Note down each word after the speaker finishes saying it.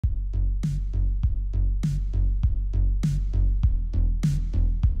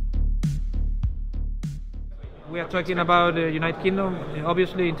We are talking about the United Kingdom.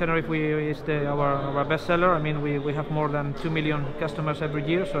 Obviously, in Tenerife, our best seller. I mean, we have more than 2 million customers every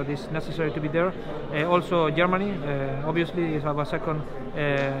year, so it is necessary to be there. Also, Germany, obviously, is our second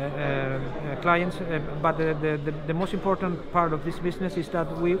clients. But the most important part of this business is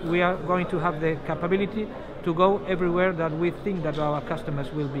that we are going to have the capability to go everywhere that we think that our customers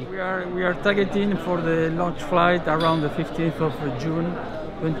will be. We are targeting for the launch flight around the 15th of June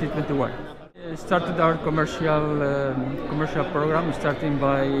 2021. Started our commercial program, starting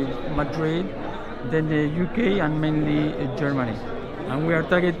by Madrid, then the UK, and mainly Germany. And we are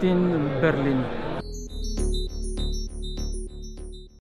targeting Berlin.